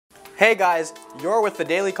Hey guys, you're with the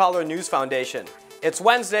Daily Caller News Foundation. It's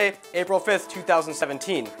Wednesday, April 5th,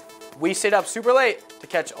 2017. We stayed up super late to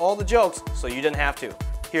catch all the jokes so you didn't have to.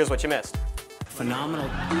 Here's what you missed. Phenomenal.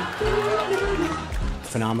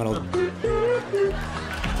 Phenomenal.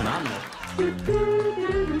 Phenomenal.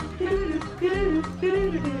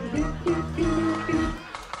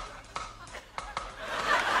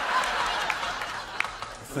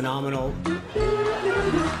 Phenomenal.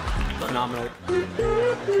 Phenomenal.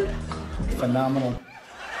 Phenomenal.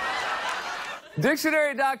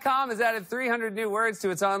 Dictionary.com has added 300 new words to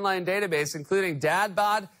its online database, including dad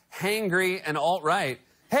bod, hangry, and alt-right.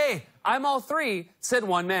 Hey, I'm all three, said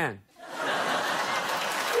one man.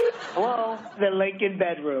 Hello? The Lincoln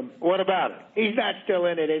bedroom. What about it? He's not still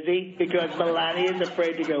in it, is he? Because Melania's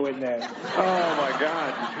afraid to go in there. Oh, my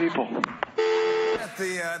God, people.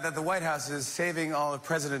 That the White House is saving all of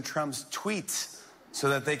President Trump's tweets so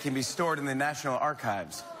that they can be stored in the National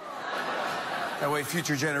Archives. That way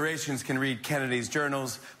future generations can read Kennedy's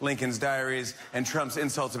journals, Lincoln's diaries, and Trump's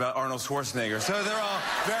insults about Arnold Schwarzenegger. So they're all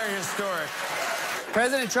very historic.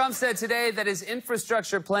 President Trump said today that his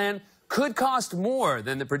infrastructure plan could cost more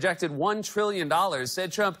than the projected $1 trillion.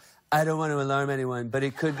 Said Trump, I don't want to alarm anyone, but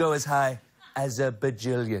it could go as high as a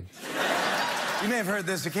bajillion. You may have heard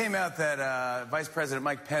this. It came out that Vice President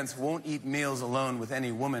Mike Pence won't eat meals alone with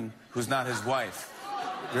any woman who's not his wife.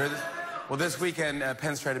 You heard this? Well, this weekend,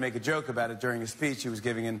 Pence tried to make a joke about it during a speech he was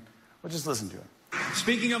giving, and well, just listen to it.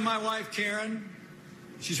 Speaking of my wife, Karen,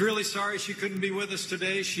 she's really sorry she couldn't be with us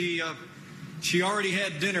today. She already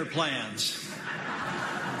had dinner plans.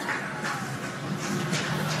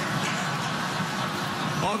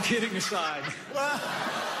 All kidding aside.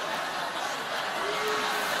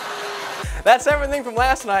 That's everything from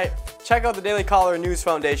last night. Check out the Daily Caller News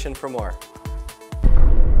Foundation for more.